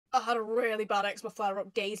I had a really bad eczema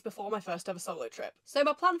flare-up days before my first ever solo trip. So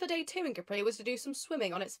my plan for day 2 in Capri was to do some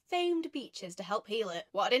swimming on its famed beaches to help heal it.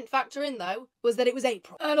 What I didn't factor in though, was that it was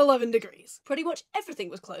April and 11 degrees. Pretty much everything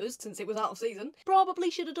was closed since it was out of season.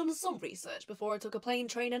 Probably should have done some research before I took a plane,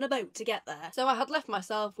 train and a boat to get there. So I had left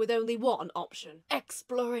myself with only one option: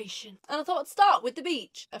 exploration. And I thought I'd start with the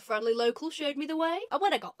beach. A friendly local showed me the way, and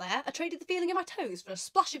when I got there, I traded the feeling in my toes for a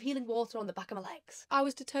splash of healing water on the back of my legs. I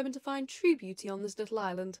was determined to find true beauty on this little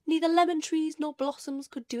island. Neither lemon trees nor blossoms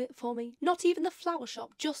could do it for me, not even the flower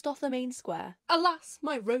shop just off the main square. Alas,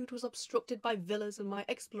 my road was obstructed by villas and my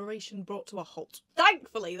exploration brought to a halt.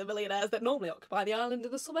 Thankfully, the millionaires that normally occupy the island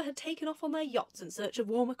in the summer had taken off on their yachts in search of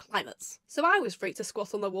warmer climates. So I was free to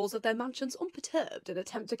squat on the walls of their mansions unperturbed and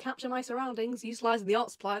attempt to capture my surroundings, utilising the art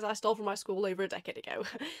supplies I stole from my school over a decade ago.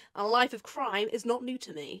 A life of crime is not new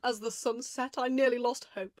to me. As the sun set, I nearly lost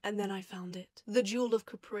hope, and then I found it. The Jewel of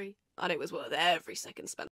Capri. And it was worth every second spent.